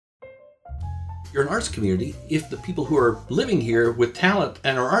you're an arts community if the people who are living here with talent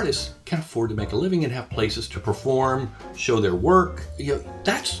and are artists can afford to make a living and have places to perform, show their work.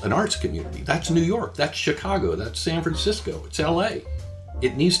 That's an arts community. That's New York. That's Chicago. That's San Francisco. It's LA.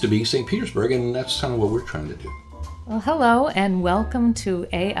 It needs to be St. Petersburg, and that's kind of what we're trying to do. Well, hello, and welcome to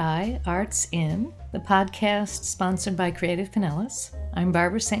AI Arts In, the podcast sponsored by Creative Pinellas. I'm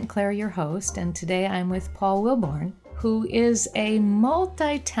Barbara St. Clair, your host, and today I'm with Paul Wilborn, who is a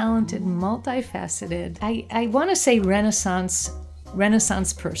multi-talented, multifaceted, I want to say Renaissance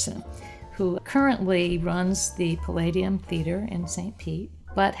person, who currently runs the Palladium Theater in St. Pete,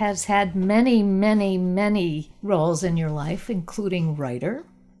 but has had many, many, many roles in your life, including writer,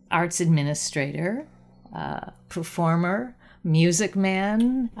 arts administrator, performer, music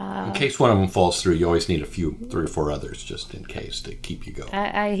man. In case one of them falls through, you always need 3 or 4 others just in case to keep you going.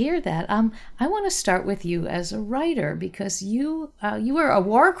 I hear that. I want to start with you as a writer because you were a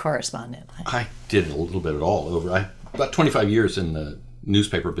war correspondent. I did a little bit of all over. About 25 years in the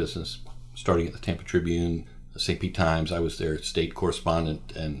newspaper business, starting at the Tampa Tribune, the St. Pete Times. I was their state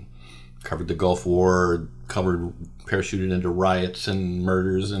correspondent and covered the Gulf War, parachuted into riots and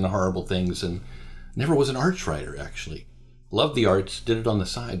murders and horrible things, and never was an arts writer, actually. Loved the arts, did it on the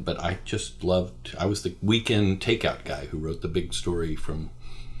side, but I was the weekend takeout guy who wrote the big story from,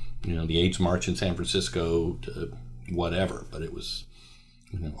 the AIDS March in San Francisco to whatever. But it was,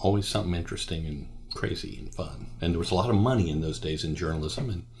 always something interesting and crazy and fun. And there was a lot of money in those days in journalism,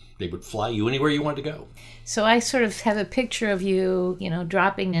 and they would fly you anywhere you wanted to go. So I sort of have a picture of you,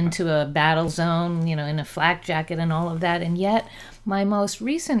 dropping into a battle zone, in a flak jacket and all of that, and yet my most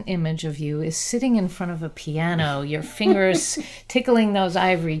recent image of you is sitting in front of a piano, your fingers tickling those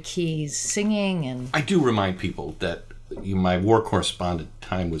ivory keys, singing. And I do remind people that my war correspondent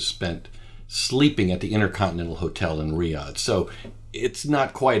time was spent sleeping at the Intercontinental Hotel in Riyadh. So it's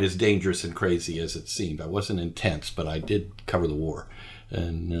not quite as dangerous and crazy as it seemed. I wasn't intense, but I did cover the war.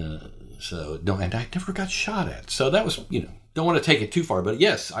 And and I never got shot at. So that was, don't want to take it too far, but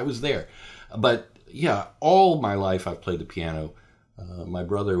yes, I was there. But yeah, all my life I've played the piano. My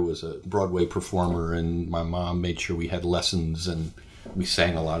brother was a Broadway performer, and my mom made sure we had lessons, and we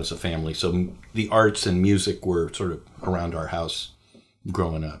sang a lot as a family. So the arts and music were sort of around our house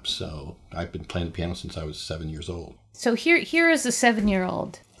growing up. So I've been playing the piano since I was 7 years old. So here is a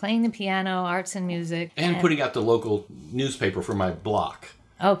 7-year-old playing the piano, arts and music. And putting out the local newspaper for my block.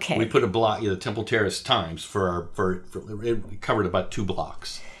 Okay. We put a block, the Temple Terrace Times, it covered about 2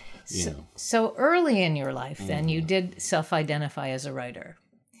 blocks. So early in your life, then, you did self-identify as a writer.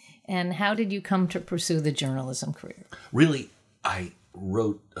 And how did you come to pursue the journalism career? Really, I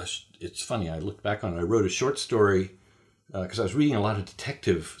wrote, it's funny, I looked back on it, I wrote a short story, because I was reading a lot of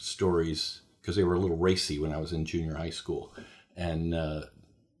detective stories, because they were a little racy when I was in junior high school. And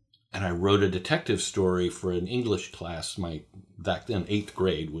I wrote a detective story for an English class, back then 8th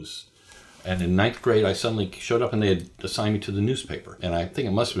grade was. And in 9th grade, I suddenly showed up and they had assigned me to the newspaper. And I think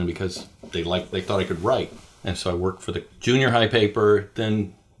it must have been because they thought I could write. And so I worked for the junior high paper.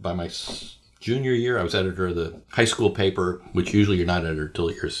 Then by my junior year, I was editor of the high school paper, which usually you're not editor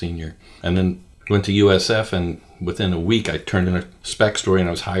until you're a senior. And then went to USF, and within a week, I turned in a spec story and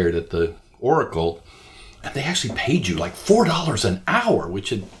I was hired at the Oracle. And they actually paid you like $4 an hour,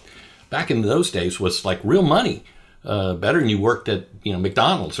 which back in those days was like real money. Better than you worked at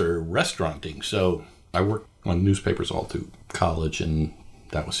McDonald's or restauranting. So I worked on newspapers all through college, and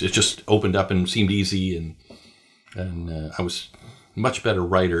it just opened up and seemed easy, and I was a much better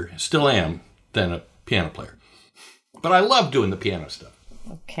writer, still am, than a piano player. But I love doing the piano stuff.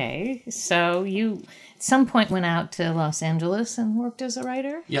 Okay, so you at some point went out to Los Angeles and worked as a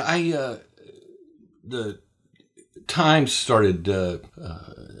writer? Yeah, the Times started,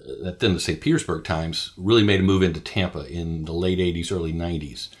 then the St. Petersburg Times really made a move into Tampa in the late 80s, early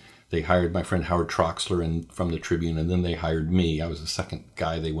 90s. They hired my friend Howard Troxler from the Tribune, and then they hired me. I was the second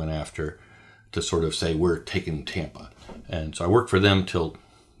guy they went after to sort of say, we're taking Tampa. And so I worked for them till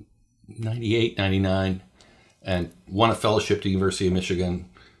 98, 99, and won a fellowship to the University of Michigan,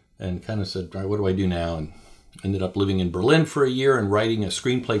 and kind of said, all right, what do I do now? And ended up living in Berlin for a year and writing a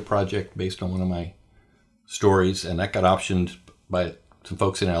screenplay project based on one of my stories, and that got optioned by some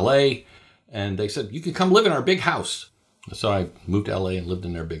folks in LA, and they said, you can come live in our big house. So I moved to LA and lived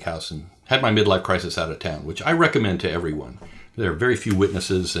in their big house and had my midlife crisis out of town, which I recommend to everyone. There are very few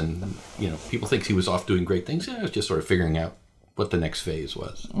witnesses, and people think he was off doing great things. I was just sort of figuring out what the next phase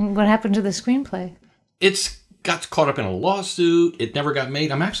was. What happened to the screenplay? It's got caught up in a lawsuit. It never got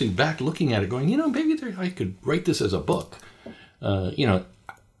made. I'm actually back looking at it going, maybe I could write this as a book.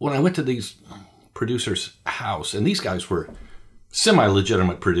 When I went to these producer's house, and these guys were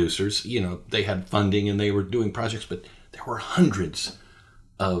semi-legitimate producers. They had funding and they were doing projects, but there were hundreds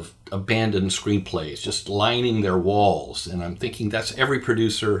of abandoned screenplays just lining their walls. And I'm thinking that's every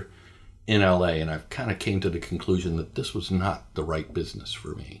producer in LA. And I've kind of came to the conclusion that this was not the right business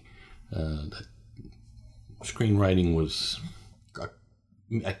for me. That screenwriting was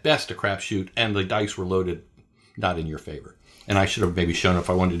at best a crapshoot, and the dice were loaded not in your favor. And I should have maybe shown if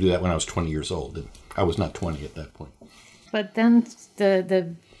I wanted to do that when I was 20 years old. And I was not 20 at that point. But then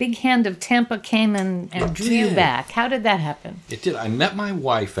the big hand of Tampa came and drew you back. How did that happen? It did. I met my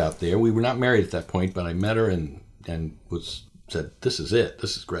wife out there. We were not married at that point, but I met her and said, this is it.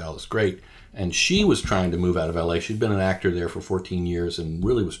 This is great. All is great. And she was trying to move out of LA. She'd been an actor there for 14 years and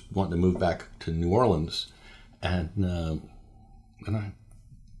really was wanting to move back to New Orleans. So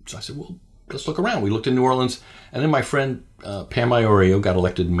I said, well, let's look around. We looked in New Orleans. And then my friend Pam Iorio got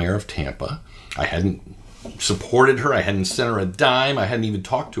elected mayor of Tampa. I hadn't supported her. I hadn't sent her a dime. I hadn't even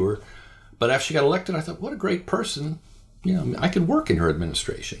talked to her. But after she got elected, I thought, what a great person. I could work in her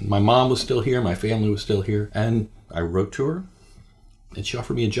administration. My mom was still here. My family was still here. And I wrote to her, and she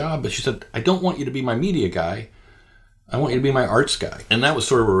offered me a job. But she said, I don't want you to be my media guy. I want you to be my arts guy. And that was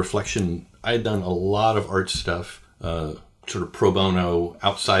sort of a reflection. I had done a lot of art stuff, sort of pro bono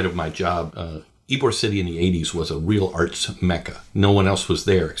outside of my job. Ybor City in the 80s was a real arts mecca. No one else was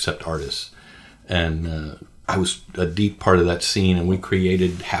there except artists. And I was a deep part of that scene, and we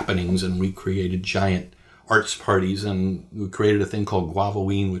created happenings, and we created giant arts parties, and we created a thing called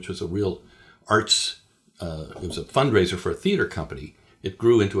Guavaween, which was a real arts, it was a fundraiser for a theater company. It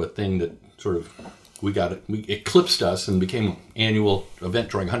grew into a thing that sort of, we eclipsed us and became an annual event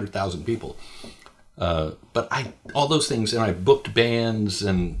drawing 100,000 people. But all those things, and I booked bands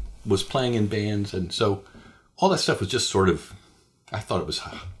and was playing in bands, and so all that stuff was just sort of, I thought it was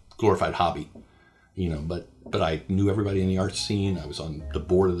a glorified hobby. But I knew everybody in the arts scene. I was on the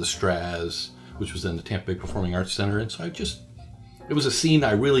board of the Straz, which was then the Tampa Bay Performing Arts Center. And so it was a scene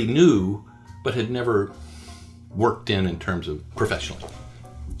I really knew, but had never worked in terms of professionally.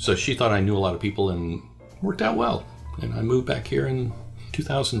 So she thought I knew a lot of people, and worked out well. And I moved back here in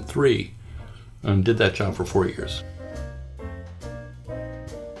 2003 and did that job for 4 years.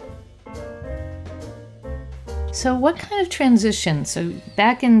 So what kind of transition? So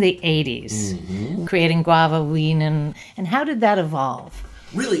back in the 80s, creating Guavaween, and how did that evolve?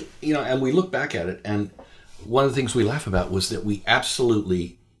 Really, and we look back at it, and one of the things we laugh about was that we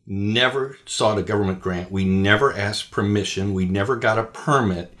absolutely never sought a government grant. We never asked permission. We never got a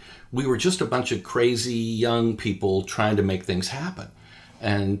permit. We were just a bunch of crazy young people trying to make things happen.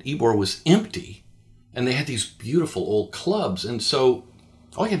 And Ybor was empty, and they had these beautiful old clubs. And so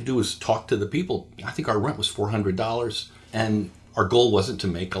all you had to do was talk to the people. I think our rent was $400, and our goal wasn't to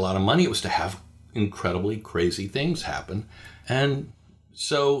make a lot of money. It was to have incredibly crazy things happen. And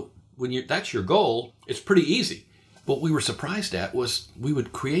so when that's your goal, it's pretty easy. What we were surprised at was we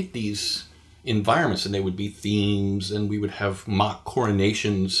would create these environments, and they would be themes, and we would have mock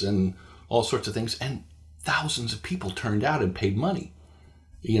coronations and all sorts of things, and thousands of people turned out and paid money.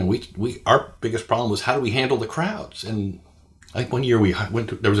 Our biggest problem was, how do we handle the crowds? And I think one year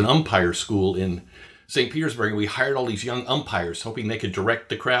there was an umpire school in St. Petersburg, and we hired all these young umpires hoping they could direct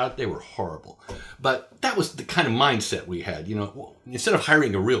the crowd. They were horrible. But that was the kind of mindset we had. Instead of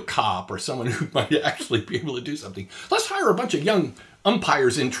hiring a real cop or someone who might actually be able to do something, let's hire a bunch of young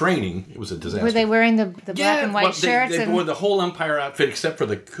umpires in training. It was a disaster. Were they wearing the black and white shirts? They wore the whole umpire outfit except for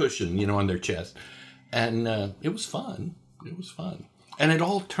the cushion, on their chest. And it was fun. It was fun. And it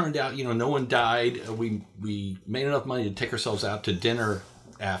all turned out, no one died. We made enough money to take ourselves out to dinner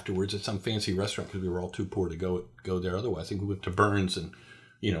afterwards at some fancy restaurant because we were all too poor to go there otherwise. I think we went to Burns and,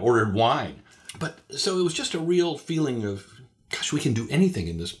 ordered wine. But so it was just a real feeling of, gosh, we can do anything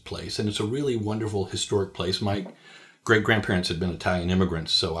in this place. And it's a really wonderful historic place. My great-grandparents had been Italian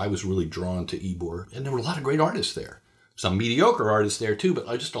immigrants, so I was really drawn to Ybor. And there were a lot of great artists there. Some mediocre artists there too, but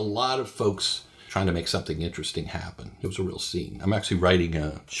just a lot of folks trying to make something interesting happen. It was a real scene. I'm actually writing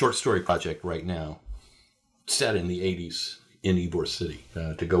a short story project right now set in the 80s in Ybor City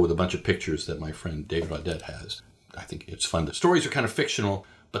to go with a bunch of pictures that my friend David Audette has. I think it's fun. The stories are kind of fictional,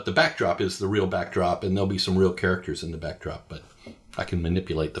 but the backdrop is the real backdrop, and there'll be some real characters in the backdrop, but I can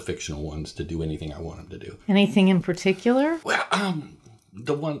manipulate the fictional ones to do anything I want them to do. Anything in particular? Well,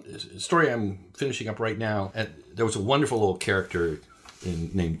 the one story I'm finishing up right now, there was a wonderful little character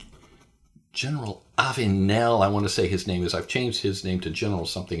named General Avenel, I want to say his name is. I've changed his name to General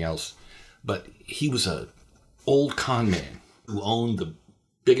something else. But he was an old con man who owned the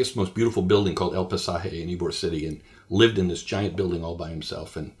biggest, most beautiful building called El Pasaje in Ybor City and lived in this giant building all by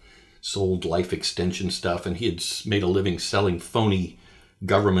himself. And sold life extension stuff, and he had made a living selling phony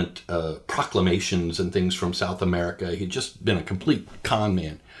government proclamations and things from South America. He'd just been a complete con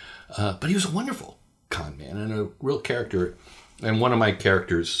man. But he was a wonderful con man and a real character. And one of my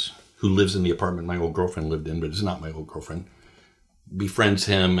characters, who lives in the apartment my old girlfriend lived in, but is not my old girlfriend, befriends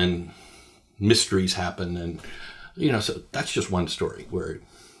him, and mysteries happen. And, so that's just one story where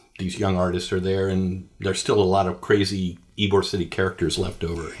these young artists are there, and there's still a lot of crazy Ybor City characters left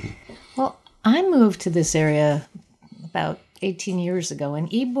over. Well, I moved to this area about 18 years ago, and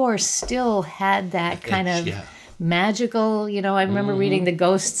Ybor still had that kind of magical, I remember reading The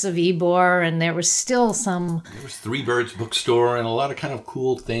Ghosts of Ybor, and there was still some... There was Three Birds bookstore and a lot of kind of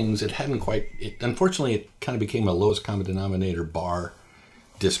cool things. Unfortunately, it kind of became a lowest common denominator bar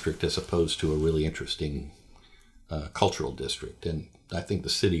district as opposed to a really interesting cultural district. And I think the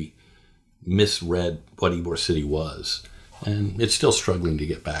city misread what Ybor City was. And it's still struggling to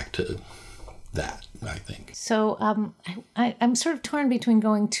get back to that, I think. So I'm sort of torn between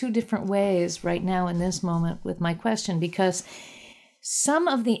going two different ways right now in this moment with my question, because some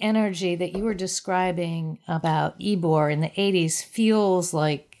of the energy that you were describing about Ybor in the 80s feels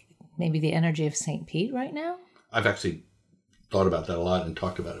like maybe the energy of St. Pete right now? I've actually thought about that a lot and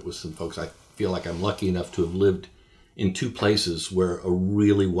talked about it with some folks. I feel like I'm lucky enough to have lived in two places where a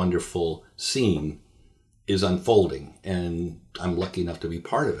really wonderful scene is unfolding, and I'm lucky enough to be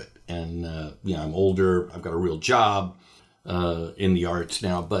part of it. And, I'm older, I've got a real job in the arts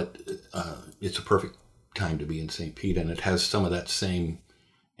now, but it's a perfect time to be in St. Pete, and it has some of that same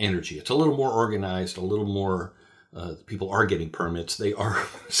energy. It's a little more organized, a little more, people are getting permits, they are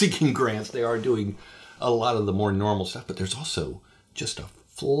seeking grants, they are doing a lot of the more normal stuff, but there's also just a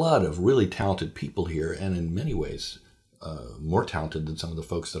flood of really talented people here, and in many ways, more talented than some of the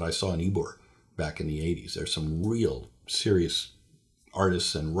folks that I saw in Ybor back in the 80s. There's some real serious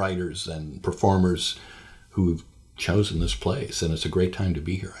artists and writers and performers who've chosen this place, and it's a great time to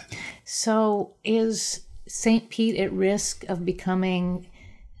be here, I think. So is St. Pete at risk of becoming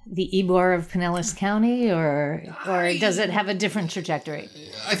the Ybor of Pinellas County, or does it have a different trajectory?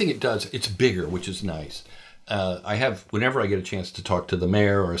 I think it does. It's bigger, which is nice. Whenever I get a chance to talk to the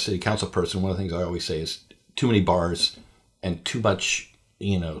mayor or a city council person, one of the things I always say is too many bars and too much,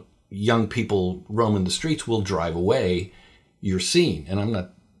 young people roaming the streets will drive away your scene. And I'm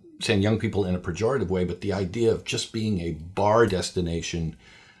not saying young people in a pejorative way, but the idea of just being a bar destination,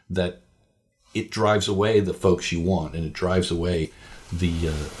 that it drives away the folks you want, and it drives away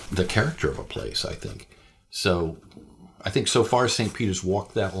the character of a place, I think. So I think so far St. Pete has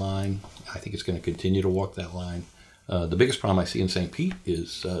walked that line. I think it's going to continue to walk that line. The biggest problem I see in St. Pete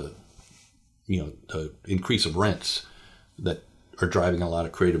is, the increase of rents that are driving a lot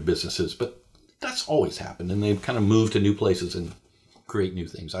of creative businesses. But that's always happened, and they've kind of moved to new places and create new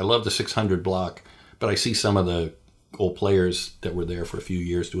things. I love the 600 block, but I see some of the old players that were there for a few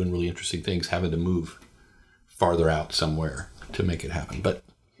years doing really interesting things having to move farther out somewhere to make it happen. But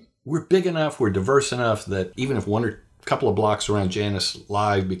we're big enough, we're diverse enough that even if one or couple of blocks around Janus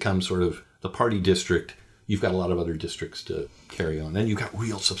Live becomes sort of the party district, you've got a lot of other districts to carry on. And you've got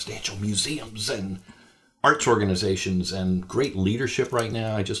real substantial museums and arts organizations and great leadership right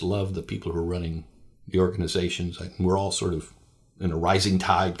now. I just love the people who are running the organizations. We're all sort of in a rising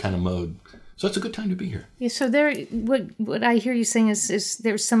tide kind of mode. So it's a good time to be here. Yeah, so what I hear you saying is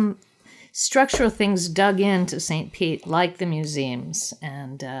there's some structural things dug into St. Pete, like the museums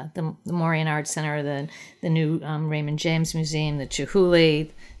and the Morean Arts Center, the new Raymond James Museum, the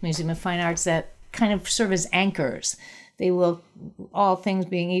Chihuly Museum of Fine Arts, that kind of serve as anchors. They will, all things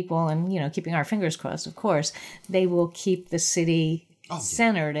being equal and, keeping our fingers crossed, of course, they will keep the city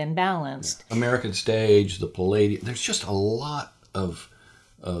centered and balanced. Yeah. American Stage, the Palladium, there's just a lot of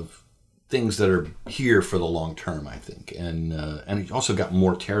things that are here for the long term, I think. And it also got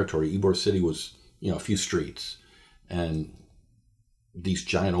more territory. Ybor City was, a few streets. And these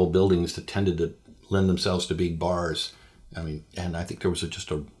giant old buildings that tended to lend themselves to big bars. I mean, and I think there was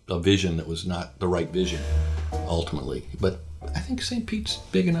just a vision that was not the right vision, ultimately. But I think St. Pete's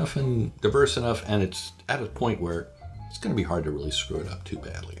big enough and diverse enough, and it's at a point where it's going to be hard to really screw it up too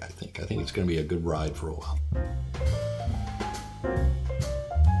badly, I think. I think it's going to be a good ride for a while.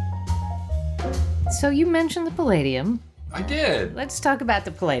 So you mentioned the Palladium. I did. Let's talk about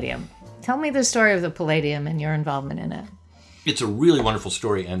the Palladium. Tell me the story of the Palladium and your involvement in it. It's a really wonderful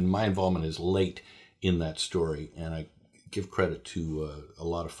story, and my involvement is late in that story, and I give credit to a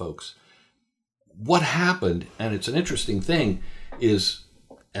lot of folks. What happened, and it's an interesting thing, is,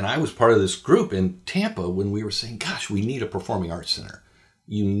 and I was part of this group in Tampa when we were saying, gosh, we need a performing arts center.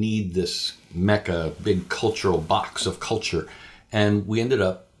 You need this mecca, big cultural box of culture. And we ended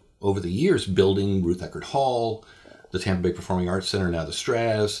up over the years building Ruth Eckerd Hall, the Tampa Bay Performing Arts Center, now the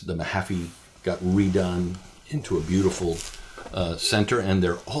Straz. The Mahaffey got redone into a beautiful center, and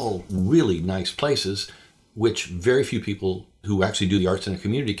they're all really nice places, which very few people who actually do the arts in a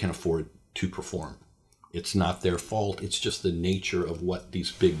community can afford to perform. It's not their fault. It's just the nature of what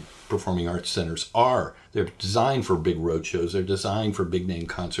these big performing arts centers are. They're designed for big road shows. They're designed for big name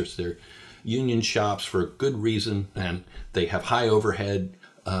concerts. They're union shops for a good reason, and they have high overhead.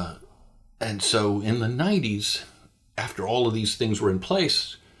 And so in the 90s, after all of these things were in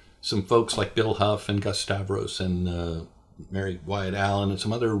place, some folks like Bill Huff and Gus Stavros and Mary Wyatt Allen and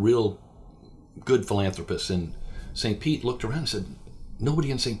some other real good philanthropists in St. Pete looked around and said,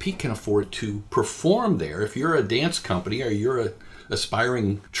 nobody in St. Pete can afford to perform there. If you're a dance company or you're a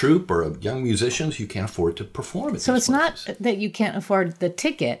aspiring troupe or young musicians, you can't afford to perform at So it's places. not that you can't afford the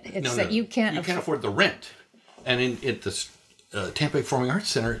ticket. It's that you can't afford the rent. And at the Tampa Bay Performing Arts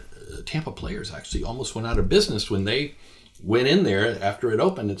Center, Tampa Players actually almost went out of business when they went in there after it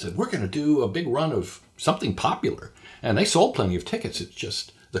opened and said, we're going to do a big run of something popular. And they sold plenty of tickets. It's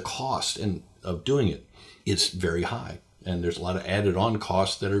just the cost of doing it is very high. And there's a lot of added on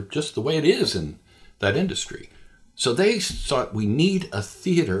costs that are just the way it is in that industry. So they thought we need a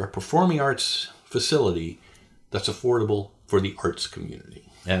theater, a performing arts facility that's affordable for the arts community.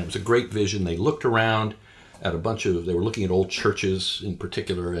 And it was a great vision. They looked around at they were looking at old churches in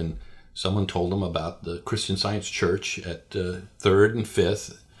particular, and someone told them about the Christian Science Church at 3rd and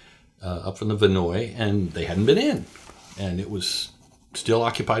 5th up from the Vinoy, and they hadn't been in. And it was still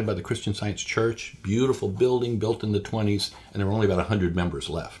occupied by the Christian Science Church, beautiful building built in the 20s, and there were only about 100 members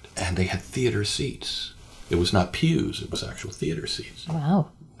left. And they had theater seats. It was not pews, it was actual theater seats. Wow.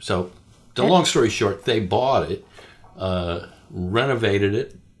 So, the long story short, they bought it, renovated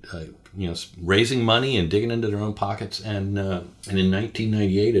it, raising money and digging into their own pockets, and in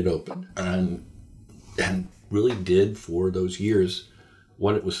 1998 it opened, and really did for those years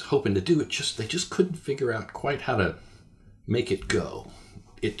what it was hoping to do. They just couldn't figure out quite how to make it go.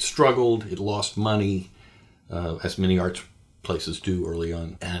 It struggled, it lost money, as many arts places do early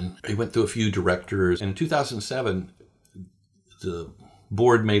on. And it went through a few directors. And in 2007, the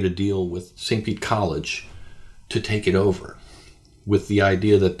board made a deal with St. Pete College to take it over, with the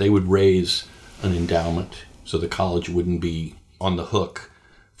idea that they would raise an endowment so the college wouldn't be on the hook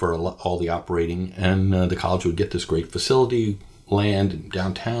for all the operating. And the college would get this great facility, land in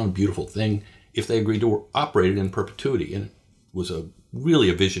downtown, beautiful thing, if they agreed to operate it in perpetuity. And it was really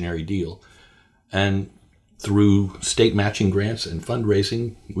a visionary deal. And through state matching grants and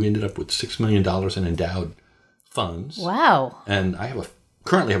fundraising, we ended up with $6 million in endowed funds. Wow. And I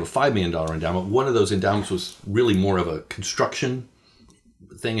currently have a $5 million endowment. One of those endowments was really more of a construction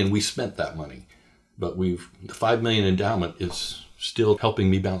thing, and we spent that money. But the $5 million endowment is still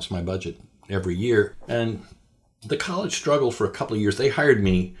helping me balance my budget every year. And the college struggled for a couple of years. They hired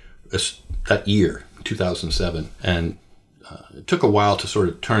me that year, 2007, and it took a while to sort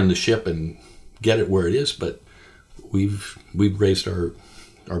of turn the ship and get it where it is, but we've raised our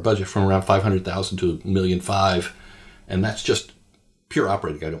budget from around $500,000 to $1.5 million, and that's just pure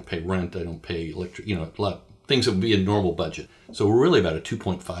operating. I don't pay rent, I don't pay electric, a lot of things that would be a normal budget. So we're really about a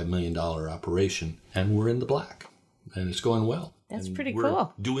 $2.5 million operation, and we're in the black, and it's going well. That's and pretty we're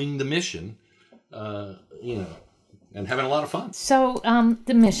cool. Doing the mission, and having a lot of fun. So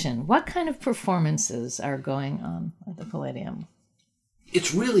the mission, what kind of performances are going on at the Palladium?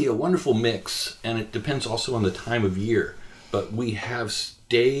 It's really a wonderful mix, and it depends also on the time of year. But we have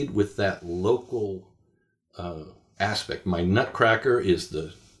stayed with that local aspect. My nutcracker is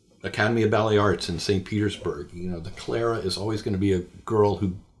the Academy of Ballet Arts in St. Petersburg. The Clara is always going to be a girl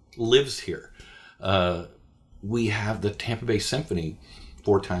who lives here. We have the Tampa Bay Symphony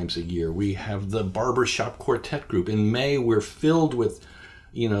 4 times a year. We have the Barbershop Quartet Group. In May, we're filled with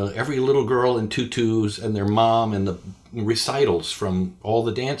every little girl in tutus and their mom, and the recitals from all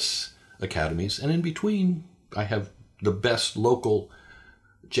the dance academies. And in between, I have the best local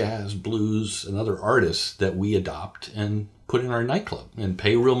jazz, blues, and other artists that we adopt and put in our nightclub and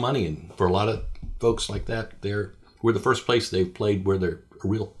pay real money. And for a lot of folks like that, we're the first place they've played where they're a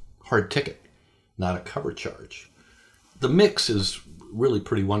real hard ticket, not a cover charge. The mix is really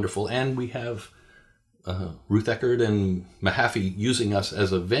pretty wonderful. And we have Ruth Eckerd and Mahaffey using us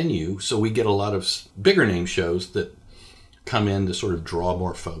as a venue, so we get a lot of bigger name shows that come in to sort of draw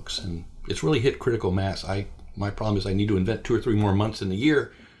more folks, and it's really hit critical mass. My problem is I need to invent 2 or 3 more months in the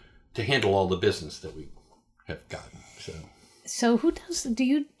year to handle all the business that we have gotten. So who do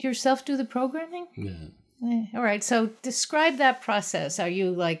you yourself do the programming? Yeah. All right, so describe that process. Are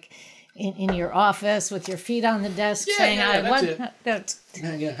you in your office with your feet on the desk saying, that's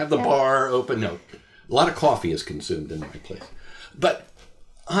it. Have the bar open. No, a lot of coffee is consumed in my place. But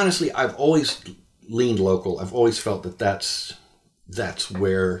honestly, I've always leaned local. I've always felt that that's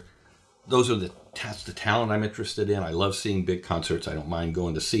where that's the talent I'm interested in. I love seeing big concerts. I don't mind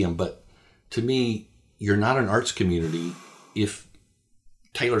going to see them. But to me, you're not an arts community if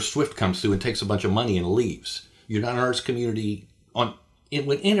Taylor Swift comes through and takes a bunch of money and leaves. You're not an arts community when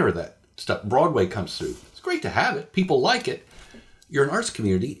any of that stuff. Broadway comes through. It's great to have it. People like it. You're an arts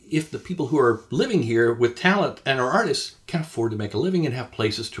community if the people who are living here with talent and are artists can afford to make a living and have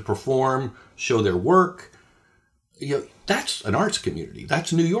places to perform, show their work. That's an arts community.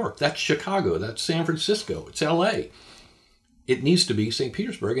 That's New York. That's Chicago. That's San Francisco. It's LA. It needs to be St.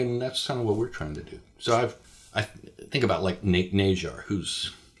 Petersburg, and that's kind of what we're trying to do. So I think about like Nate Najar, who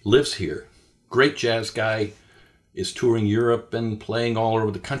lives here. Great jazz guy, is touring Europe and playing all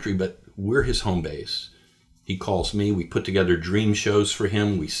over the country, but we're his home base. He calls me. We put together dream shows for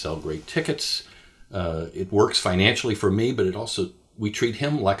him. We sell great tickets. It works financially for me, but we treat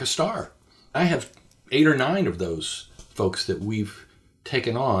him like a star. I have 8 or 9 of those folks that we've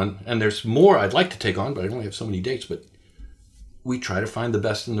taken on, and there's more I'd like to take on, but I only have so many dates. But we try to find the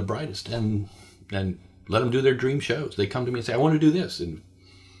best and the brightest and let them do their dream shows. They come to me and say, I want to do this. And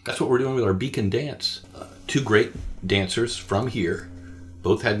that's what we're doing with our Beacon Dance. 2 great dancers from here,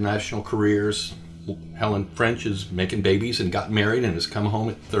 both had national careers. Helen French is making babies and got married and has come home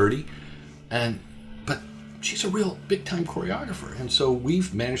at 30. But she's a real big-time choreographer. And so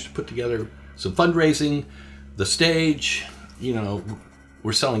we've managed to put together some fundraising, the stage,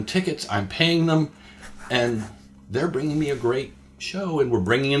 we're selling tickets, I'm paying them, and they're bringing me a great show, and we're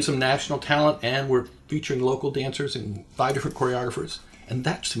bringing in some national talent, and we're featuring local dancers and 5 different choreographers. And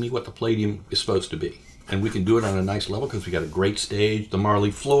that's, to me, what the Palladium is supposed to be. And we can do it on a nice level because we got a great stage, the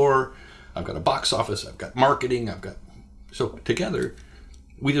Marley floor, I've got a box office, I've got marketing, so together,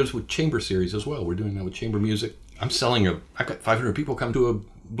 we do this with chamber series as well. We're doing that with chamber music. I've got 500 people come to a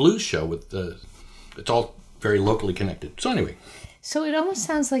blues show it's all very locally connected. So anyway. So it almost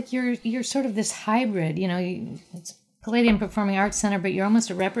sounds like you're sort of this hybrid, it's Palladium Performing Arts Center, but you're almost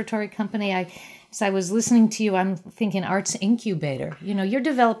a repertory company. As I was listening to you, I'm thinking arts incubator. You're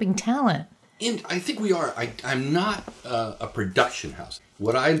developing talent. And I think we are. I'm not a production house.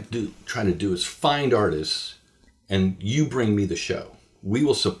 What I try to do is find artists, and you bring me the show. We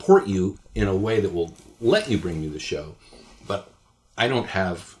will support you in a way that will let you bring me the show. But I don't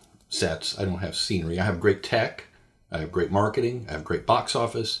have sets. I don't have scenery. I have great tech. I have great marketing. I have great box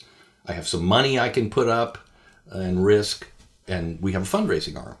office. I have some money I can put up and risk. And we have a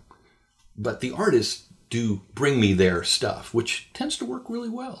fundraising arm. But the artists do bring me their stuff, which tends to work really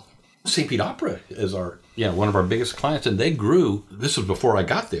well. St. Pete Opera is one of our biggest clients, and they grew. This was before I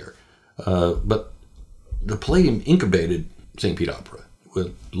got there, but the Palladium incubated St. Pete Opera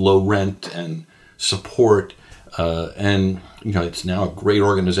with low rent and support, and it's now a great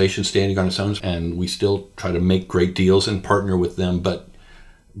organization standing on its own, and we still try to make great deals and partner with them. But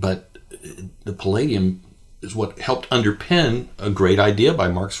the Palladium is what helped underpin a great idea by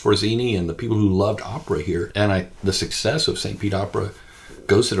Mark Sforzini and the people who loved opera here, and the success of St. Pete Opera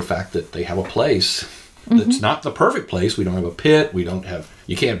goes to the fact that they have a place that's not the perfect place. We don't have a pit.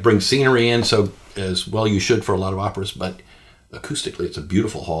 You can't bring scenery in so as well you should for a lot of operas, but acoustically it's a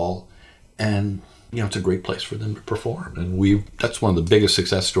beautiful hall, and it's a great place for them to perform. And that's one of the biggest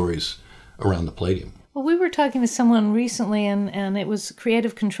success stories around the Palladium. Well, we were talking to someone recently, and it was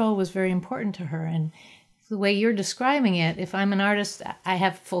creative control was very important to her, and the way you're describing it, if I'm an artist, I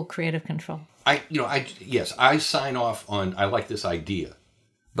have full creative control. I sign off on, I like this idea.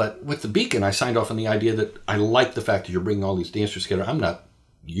 But with the Beacon, I signed off on the idea that I like the fact that you're bringing all these dancers together.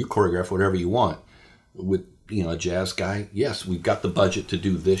 You choreograph whatever you want. With, a jazz guy, yes, we've got the budget to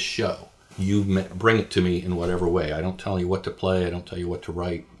do this show. You bring it to me in whatever way. I don't tell you what to play. I don't tell you what to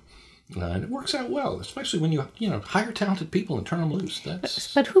write. And it works out well, especially when you hire talented people and turn them loose.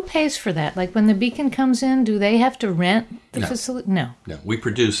 But who pays for that? Like when the Beacon comes in, do they have to rent the facility? No, we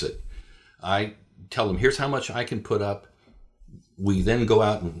produce it. I tell them, here's how much I can put up. We then go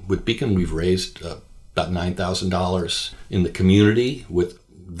out, and with Beacon, we've raised about $9,000 in the community with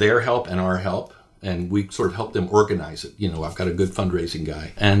their help and our help, and we sort of help them organize it. I've got a good fundraising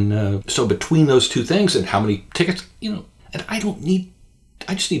guy. And so between those two things and how many tickets, and I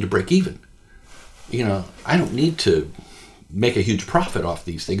just need to break even. I don't need to make a huge profit off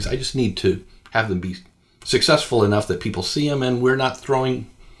these things. I just need to have them be successful enough that people see them and we're not throwing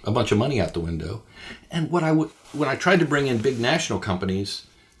a bunch of money out the window. And when I tried to bring in big national companies,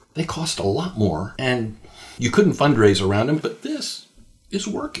 they cost a lot more and you couldn't fundraise around them. But this is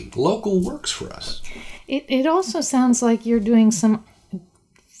working. Local works for us. It also sounds like you're doing some,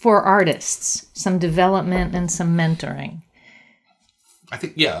 for artists, some development and some mentoring. I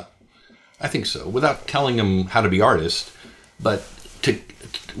think so. Without telling them how to be artists, but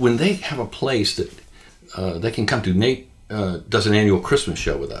when they have a place that they can come to. Nate does an annual Christmas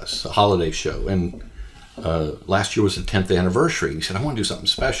show with us, a holiday show, and last year was the 10th anniversary. He said, I want to do something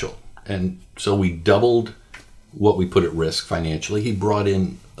special. And so we doubled what we put at risk financially. He brought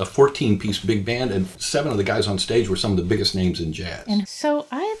in a 14-piece big band, and 7 of the guys on stage were some of the biggest names in jazz. And so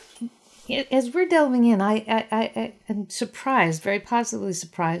as we're delving in, I am surprised, very positively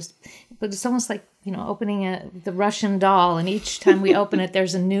surprised, but it's almost like, opening the Russian doll, and each time we open it,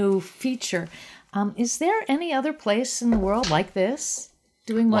 there's a new feature. Is there any other place in the world like this,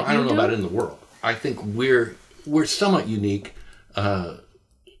 doing what you do? I don't know about in the world. I think we're somewhat unique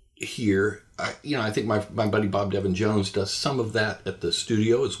here. I think my buddy Bob Devin Jones does some of that at the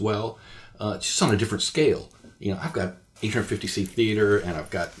studio as well, just on a different scale. I've got 850-seat theater, and I've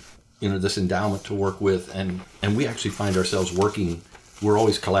got this endowment to work with, and we actually find ourselves working. We're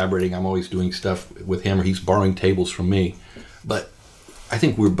always collaborating. I'm always doing stuff with him, or he's borrowing tables from me. But I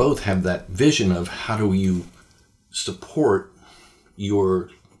think we both have that vision of how do you support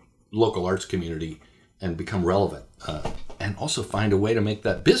your local arts community and become relevant, and also find a way to make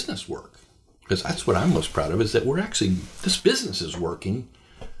that business work. Because that's what I'm most proud of, is that this business is working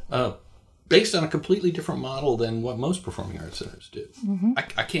based on a completely different model than what most performing arts centers do. Mm-hmm.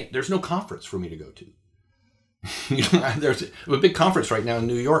 I can't, there's no conference for me to go to. There's a big conference right now in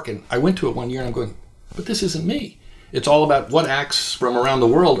New York, and I went to it one year and I'm going, but this isn't me. It's all about what acts from around the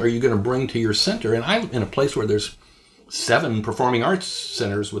world are you going to bring to your center. And I'm in a place where there's 7 performing arts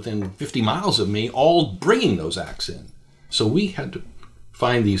centers within 50 miles of me, all bringing those acts in. So we had to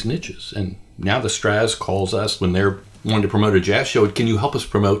find these niches. And now the Straz calls us when they're wanting to promote a jazz show. Can you help us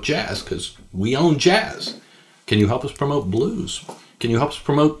promote jazz? Because we own jazz. Can you help us promote blues? Can you help us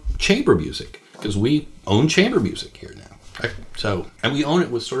promote chamber music? Because we own chamber music here now. And we own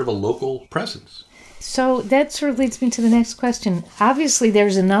it with sort of a local presence. So that sort of leads me to the next question. Obviously,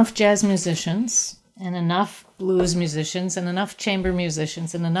 there's enough jazz musicians and enough blues musicians and enough chamber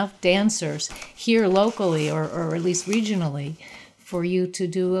musicians and enough dancers here locally or at least regionally for you to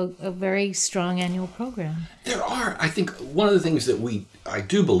do a very strong annual program. There are. I think one of the things that I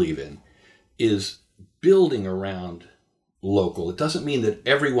do believe in is building around local. It doesn't mean that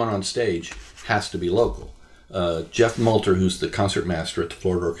everyone on stage has to be local. Jeff Moulter, who's the concertmaster at the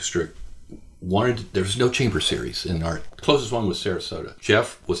Florida Orchestra, there was no chamber series in our closest one was Sarasota.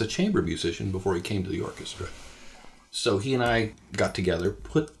 Jeff was a chamber musician before he came to the orchestra. So he and I got together,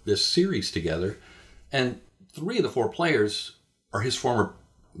 put this series together, and 3 of the 4 players are his former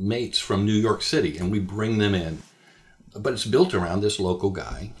mates from New York City, and we bring them in. But it's built around this local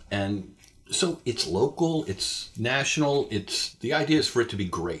guy, and so it's local, it's national, the idea is for it to be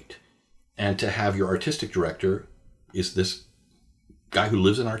great, and to have your artistic director is this guy who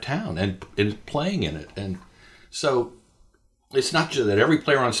lives in our town and is playing in it. And so it's not just that every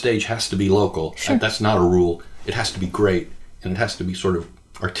player on stage has to be local. Sure. That's not a rule. It has to be great, and it has to be sort of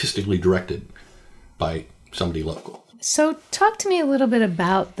artistically directed by somebody local. So talk to me a little bit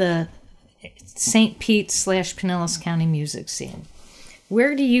about the St. Pete / Pinellas County music scene.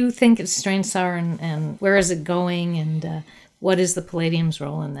 Where do you think its strengths are, and where is it going, and what is the Palladium's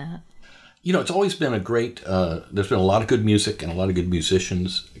role in that? It's always been a great, there's been a lot of good music and a lot of good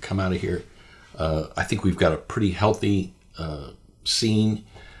musicians come out of here. I think we've got a pretty healthy scene.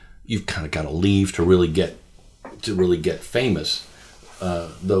 You've kind of got to leave to really get famous,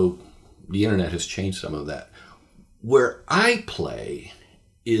 though the internet has changed some of that. Where I play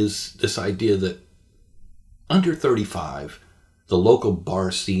is this idea that under 35, the local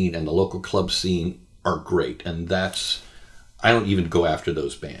bar scene and the local club scene are great, and I don't even go after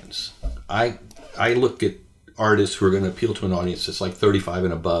those bands. I look at artists who are going to appeal to an audience that's like 35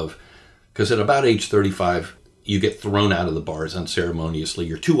 and above, because at about age 35, you get thrown out of the bars unceremoniously.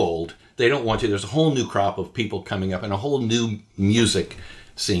 You're too old. They don't want you. There's a whole new crop of people coming up and a whole new music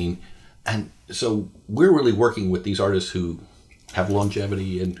scene. And so we're really working with these artists who have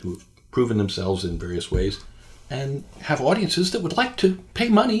longevity and who have proven themselves in various ways and have audiences that would like to pay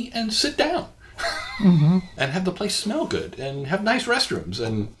money and sit down. Mm-hmm. And have the place smell good and have nice restrooms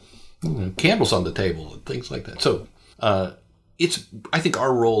and candles on the table and things like that. So I think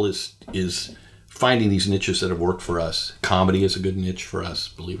our role is finding these niches that have worked for us. Comedy is a good niche for us,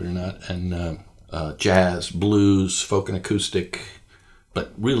 believe it or not, and jazz, blues, folk and acoustic.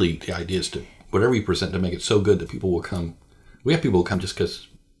 But really, the idea is to whatever you present to make it so good that people will come. We have people who come just because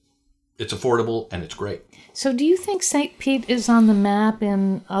it's affordable and it's great. So do you think St. Pete is on the map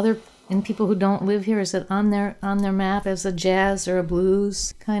in people who don't live here? Is it on their map as a jazz or a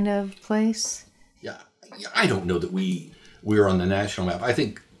blues kind of place? Yeah, I don't know that we're on the national map. I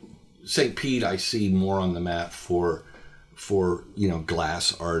think St. Pete I see more on the map for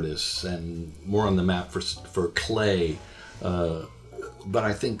glass artists, and more on the map for clay. But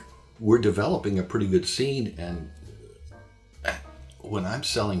I think we're developing a pretty good scene, and when I'm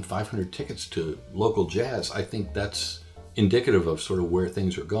selling 500 tickets to local jazz, I think that's indicative of sort of where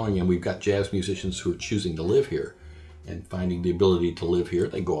things are going. And we've got jazz musicians who are choosing to live here and finding the ability to live here.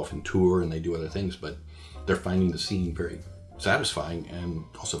 They go off and tour and they do other things, but they're finding the scene very satisfying and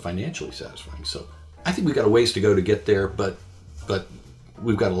also financially satisfying. So I think we've got a ways to go to get there, but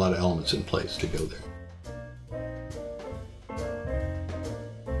we've got a lot of elements in place to go there.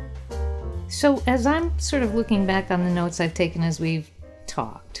 So as I'm sort of looking back on the notes I've taken as we've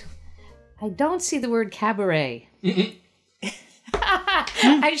talked, I don't see the word cabaret.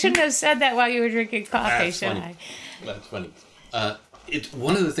 I shouldn't have said that while you were drinking coffee, should I? That's funny. It's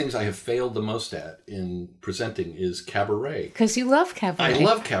one of the things I have failed the most at in presenting is cabaret. Because you love cabaret. I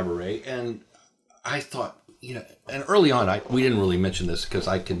love cabaret, and I thought, and early on, we didn't really mention this because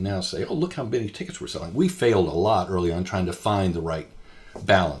I can now say, oh, look how many tickets we're selling. We failed a lot early on trying to find the right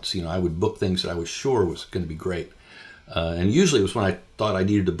balance. I would book things that I was sure was going to be great. And usually it was when I thought I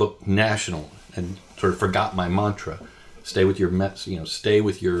needed to book national and sort of forgot my mantra. Stay with your stay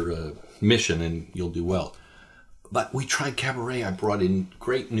with your mission and you'll do well. But we tried cabaret. I brought in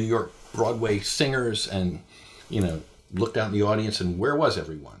great New York Broadway singers and, looked out in the audience and where was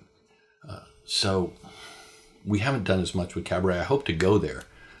everyone? So we haven't done as much with cabaret. I hope to go there.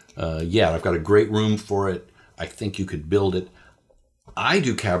 I've got a great room for it. I think you could build it. I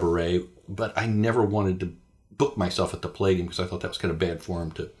do cabaret, but I never wanted to book myself at the Palladium because I thought that was kind of bad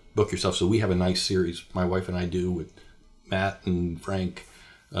form to book yourself. So we have a nice series my wife and I do with Matt and Frank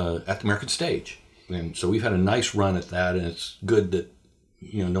at the American Stage. And so we've had a nice run at that, and it's good that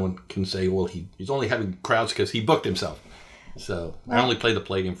no one can say, well, he's only having crowds because he booked himself. So I only play the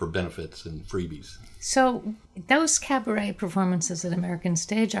Palladium for benefits and freebies. So those cabaret performances at American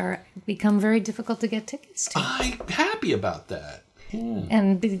Stage become very difficult to get tickets to. I'm happy about that. Yeah.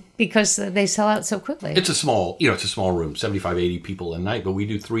 And because they sell out so quickly. It's a small room, 75, 80 people a night, but we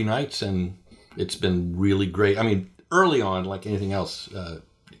do 3 nights, and it's been really great. I mean, early on, like anything else,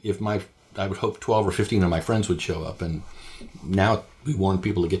 I would hope 12 or 15 of my friends would show up, and now we warn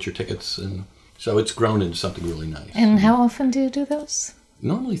people to get your tickets, and so it's grown into something really nice. And how often do you do those?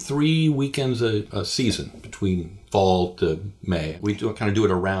 Normally 3 weekends a season, between fall to May. We kind of do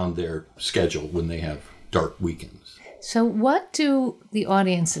it around their schedule when they have dark weekends. So what do the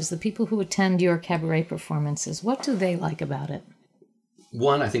audiences, the people who attend your cabaret performances, what do they like about it?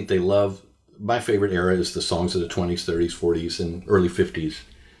 One, I think they love, my favorite era is the songs of the 20s, 30s, 40s, and early 50s.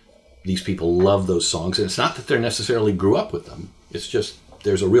 These people love those songs, and it's not that they necessarily grew up with them. It's just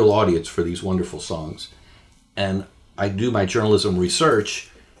there's a real audience for these wonderful songs. And I do my journalism research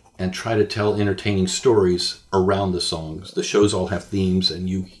and try to tell entertaining stories around the songs. The shows all have themes, and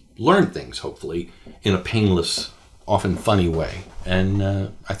you learn things, hopefully, in a painless, often funny way. And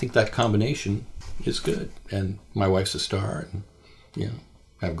I think that combination is good. And my wife's a star, and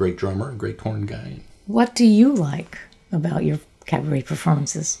I have a great drummer, a great horn guy. What do you like about your cabaret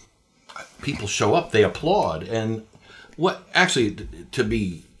performances? People show up, they applaud. And to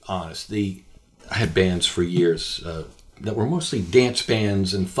be honest, I had bands for years that were mostly dance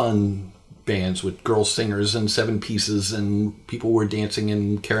bands and fun bands with girl singers and 7 pieces, and people were dancing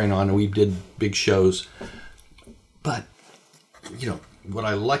and carrying on, and we did big shows. But, what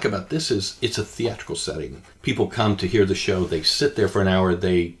I like about this is it's a theatrical setting. People come to hear the show, they sit there for an hour,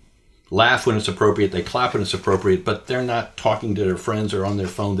 they laugh when it's appropriate, they clap when it's appropriate, but they're not talking to their friends or on their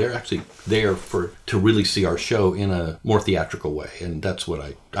phone. They're actually there to really see our show in a more theatrical way. And that's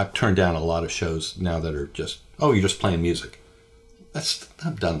what I've turned down a lot of shows now that are just, oh, you're just playing music.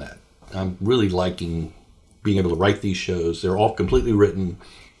 I've done that. I'm really liking being able to write these shows. They're all completely written,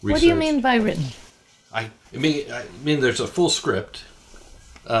 researched. What do you mean by written? I mean there's a full script,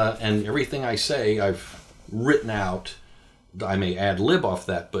 and everything I say I've written out. I may ad-lib off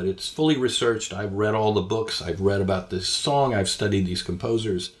that, but it's fully researched. I've read all the books. I've read about this song. I've studied these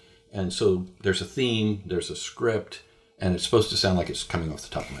composers. And so there's a theme, there's a script, and it's supposed to sound like it's coming off the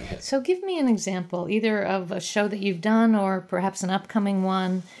top of my head. So give me an example, either of a show that you've done or perhaps an upcoming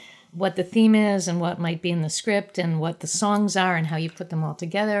one, what the theme is and what might be in the script and what the songs are and how you put them all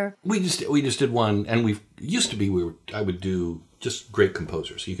together. We just did one, and I would do just great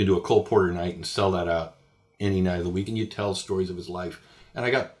composers. You can do a Cole Porter night and sell that out any night of the week, and you tell stories of his life. And I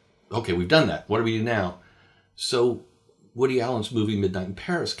got okay, we've done that. What do we do now? So Woody Allen's movie Midnight in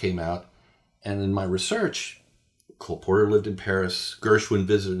Paris came out, and in my research, Cole Porter lived in Paris, Gershwin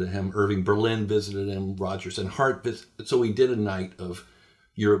visited him, Irving Berlin visited him, Rodgers and Hart visited. So we did a night of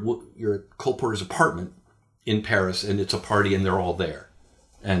you're at Cole Porter's apartment in Paris, and it's a party, and they're all there.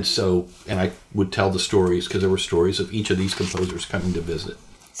 And I would tell the stories, because there were stories of each of these composers coming to visit.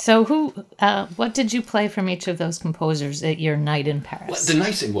 So what did you play from each of those composers at your night in Paris? Well, the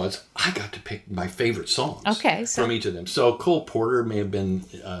nice thing was I got to pick my favorite songs from each of them. So Cole Porter may have been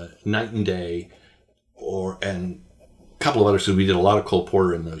Night and Day, and a couple of others, because we did a lot of Cole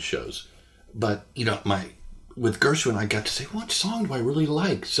Porter in those shows. But, with Gershwin, I got to say, what song do I really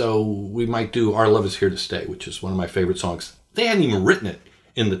like? So we might do Our Love Is Here to Stay, which is one of my favorite songs. They hadn't even written it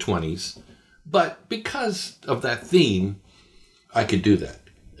in the 1920s, but because of that theme, I could do that.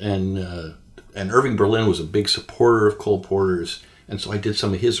 And Irving Berlin was a big supporter of Cole Porter's, and so I did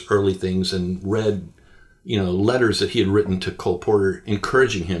some of his early things and read, letters that he had written to Cole Porter,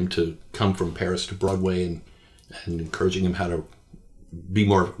 encouraging him to come from Paris to Broadway and encouraging him how to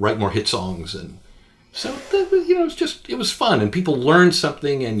write more hit songs. And so, it was fun, and people learned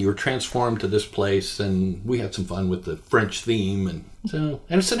something, and you were transformed to this place, and we had some fun with the French theme, and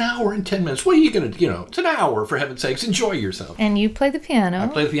it's an hour and 10 minutes. What are you going to, it's an hour, for heaven's sakes, enjoy yourself. And you play the piano. I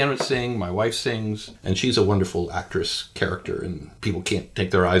play the piano and sing, my wife sings, and she's a wonderful actress character, and people can't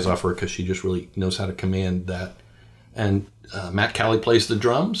take their eyes off her because she just really knows how to command that. And Matt Calley plays the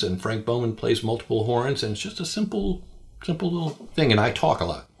drums, and Frank Bowman plays multiple horns, and it's just a simple little thing, and I talk a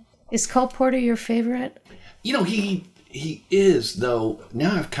lot. Is Cole Porter your favorite? He is, though.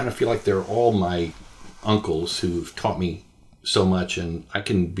 Now I kind of feel like they're all my uncles who've taught me so much, and I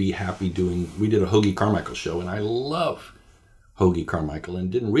can be happy we did a Hoagy Carmichael show, and I love Hoagy Carmichael,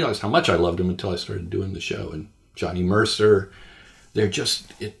 and didn't realize how much I loved him until I started doing the show. And Johnny Mercer, they're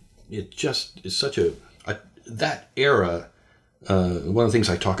just, it just is such that era. One of the things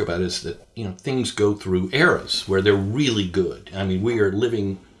I talk about is that, things go through eras where they're really good. I mean, we are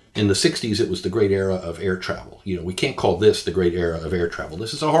living in the 60s. It was the great era of air travel. We can't call this the great era of air travel.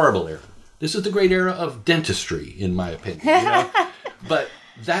 This is a horrible era. This is the great era of dentistry, in my opinion. But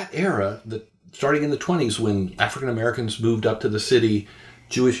that era, starting in the 1920s, when African Americans moved up to the city,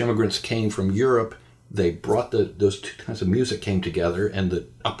 Jewish immigrants came from Europe. They brought those two kinds of music came together, and the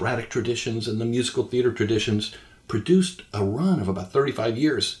operatic traditions and the musical theater traditions produced a run of about 35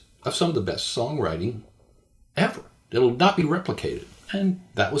 years of some of the best songwriting ever. It'll not be replicated. And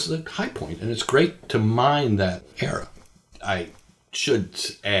that was the high point. And it's great to mine that era. I should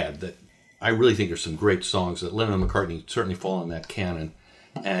add that I really think there's some great songs that Lennon and McCartney certainly fall in that canon.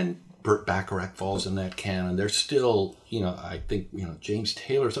 And Burt Bacharach falls in that canon. There's still, I think, James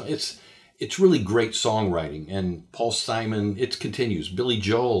Taylor. So it's really great songwriting. And Paul Simon, it continues. Billy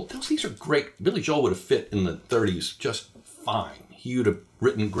Joel, these are great. Billy Joel would have fit in the 30s just fine. He would have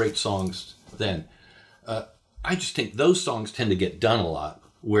written great songs then. I just think those songs tend to get done a lot,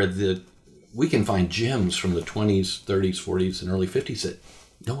 where we can find gems from the 20s, 30s, 40s, and early 50s that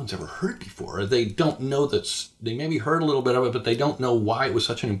no one's ever heard before. Or they don't know they maybe heard a little bit of it, but they don't know why it was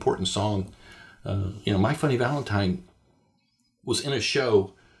such an important song. My Funny Valentine was in a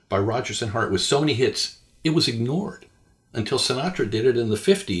show by Rodgers and Hart with so many hits, it was ignored until Sinatra did it in the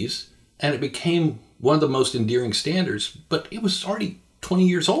 50s, and it became one of the most endearing standards, but it was already 20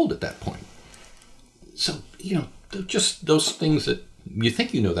 years old at that point. So, just those things that you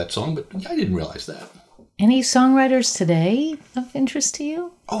think you know that song, but I didn't realize that. Any songwriters today of interest to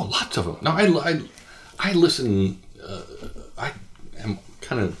you? Oh, lots of them. No, I listen, I am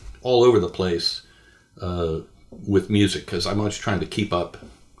kind of all over the place with music, because I'm always trying to keep up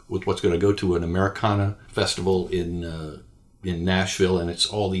with what's going to go to an Americana festival in Nashville, and it's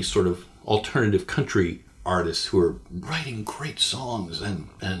all these sort of alternative country artists who are writing great songs, and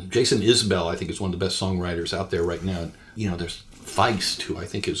Jason Isbell, I think, is one of the best songwriters out there right now. And, there's Feist, who I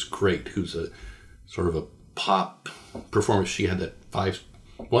think is great, who's a sort of a pop performer. She had that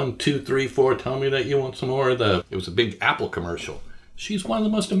 1, 2, 3, 4, tell me that you want some more. It was a big Apple commercial. She's one of the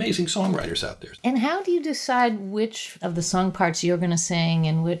most amazing songwriters out there. And how do you decide which of the song parts you're going to sing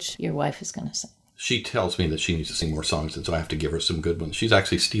and which your wife is going to sing? She tells me that she needs to sing more songs, and so I have to give her some good ones. She's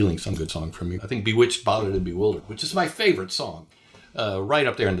actually stealing some good song from me. I think Bewitched, Bothered, and Bewildered, which is my favorite song, right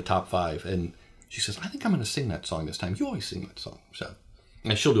up there in the top 5. And she says, I think I'm going to sing that song this time. You always sing that song.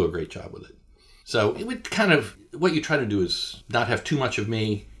 And she'll do a great job with it. So it would kind of, what you try to do is not have too much of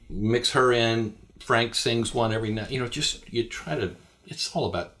me, mix her in. Frank sings one every night. You try to, it's all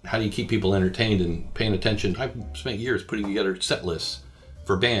about how do you keep people entertained and paying attention. I've spent years putting together set lists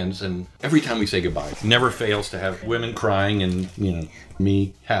for bands, and every time we say goodbye, never fails to have women crying and,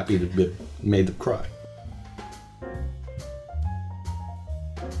 me happy to have made them cry.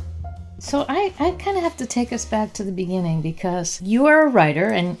 So I kind of have to take us back to the beginning, because you are a writer,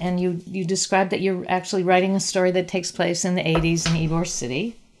 and you described that you're actually writing a story that takes place in the 80s in Ybor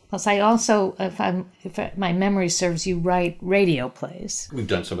City. Plus, I also, if my memory serves, you write radio plays. We've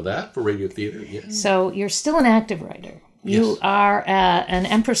done some of that for radio theater, yes. So you're still an active writer. You Yes. are an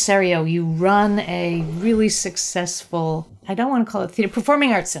impresario. You run a really successful, I don't want to call it theater,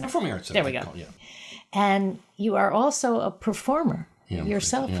 performing arts center. Performing arts center. There we go. Yeah. And you are also a performer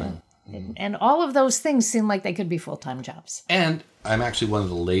yourself. Yeah. And all of those things seem like they could be full-time jobs. And I'm actually one of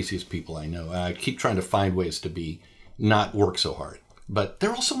the laziest people I know. I keep trying to find ways to not work so hard. But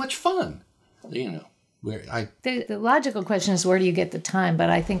they're all so much fun, The logical question is, where do you get the time? But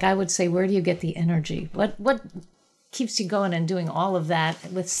I think I would say, where do you get the energy? What keeps you going and doing all of that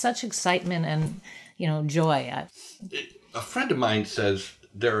with such excitement and, joy? A friend of mine says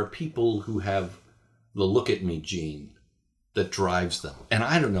there are people who have the look at me gene that drives them. And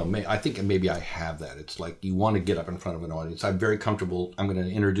I don't know, I think maybe I have that. It's like you want to get up in front of an audience. I'm very comfortable. I'm going to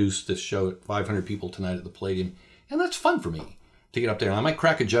introduce this show at 500 people tonight at the Palladium. And that's fun for me to get up there. And I might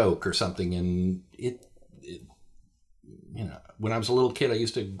crack a joke or something. And it when I was a little kid, I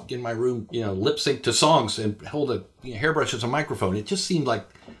used to get in my room, lip sync to songs and hold a hairbrush as a microphone. It just seemed like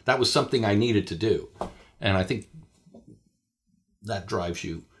that was something I needed to do. And I think that drives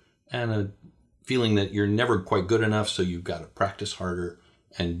you. And a feeling that you're never quite good enough, so you've got to practice harder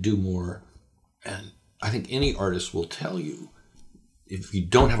and do more. And I think any artist will tell you, if you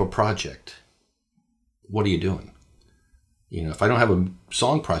don't have a project, what are you doing? If I don't have a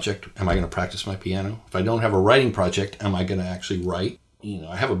song project, am I going to practice my piano? If I don't have a writing project, am I going to actually write?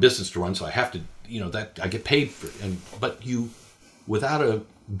 I have a business to run, so I have to, that I get paid for it. But without a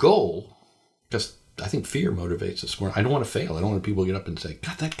goal, just I think fear motivates us more. I don't want to fail. I don't want people to get up and say,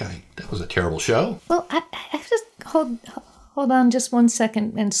 God, that was a terrible show. Well, I just hold on just 1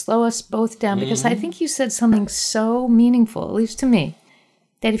 second and slow us both down, because I think you said something so meaningful, at least to me,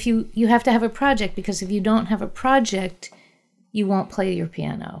 that if you have to have a project, because if you don't have a project, you won't play your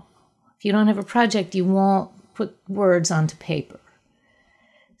piano. If you don't have a project, you won't put words onto paper.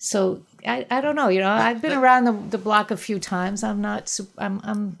 So I don't know, I've been around the block a few times. I'm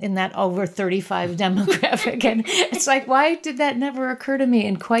in that over 35 demographic, and it's like, why did that never occur to me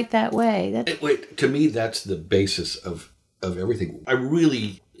in quite that way? To me, that's the basis of everything. I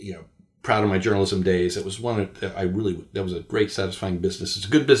really, proud of my journalism days. It was that was a great, satisfying business. It's a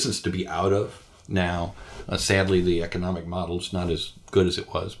good business to be out of now. Sadly, the economic model is not as good as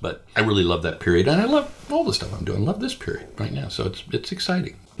it was, but I really love that period, and I love all the stuff I'm doing. I love this period right now, so it's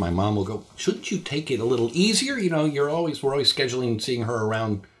exciting. My mom will go, shouldn't you take it a little easier? We're always scheduling, seeing her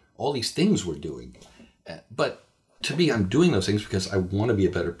around all these things we're doing. But to me, I'm doing those things because I want to be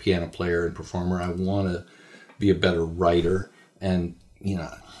a better piano player and performer. I want to be a better writer, and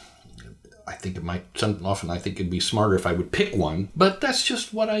I think I think it'd be smarter if I would pick one, but that's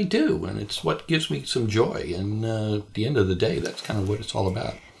just what I do, and it's what gives me some joy. And at the end of the day, that's kind of what it's all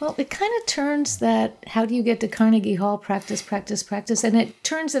about. Well, it kind of turns that, how do you get to Carnegie Hall? Practice, practice, practice. And it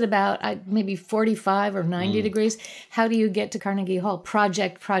turns it about maybe 45 or 90 degrees. How do you get to Carnegie Hall?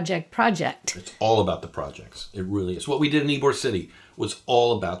 Project, project, project. It's all about the projects. It really is. What we did in Ybor City was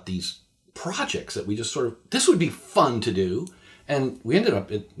all about these projects that we just this would be fun to do. And we ended up,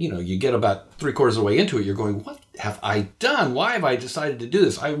 you get about 3/4 of the way into it, you're going, what have I done? Why have I decided to do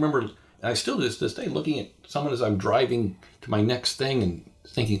this? I remember, and I still do this day, looking at someone as I'm driving to my next thing and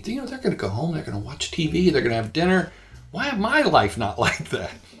thinking, they're going to go home, they're going to watch TV, they're going to have dinner. Why is my life not like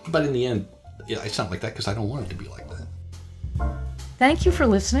that? But in the end, it's not like that because I don't want it to be like that. Thank you for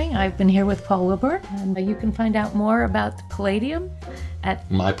listening. I've been here with Paul Wilborn, and you can find out more about the Palladium at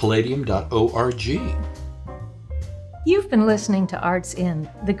mypalladium.org. You've been listening to Arts In,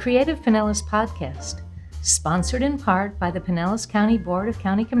 the Creative Pinellas podcast, sponsored in part by the Pinellas County Board of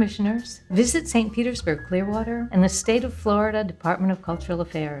County Commissioners, Visit St. Petersburg Clearwater, and the State of Florida Department of Cultural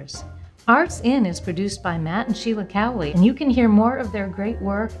Affairs. Arts In is produced by Matt and Sheila Cowley, and you can hear more of their great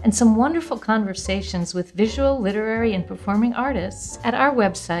work and some wonderful conversations with visual, literary, and performing artists at our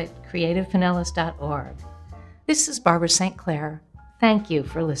website, creativepinellas.org. This is Barbara St. Clair. Thank you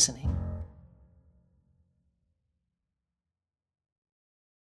for listening.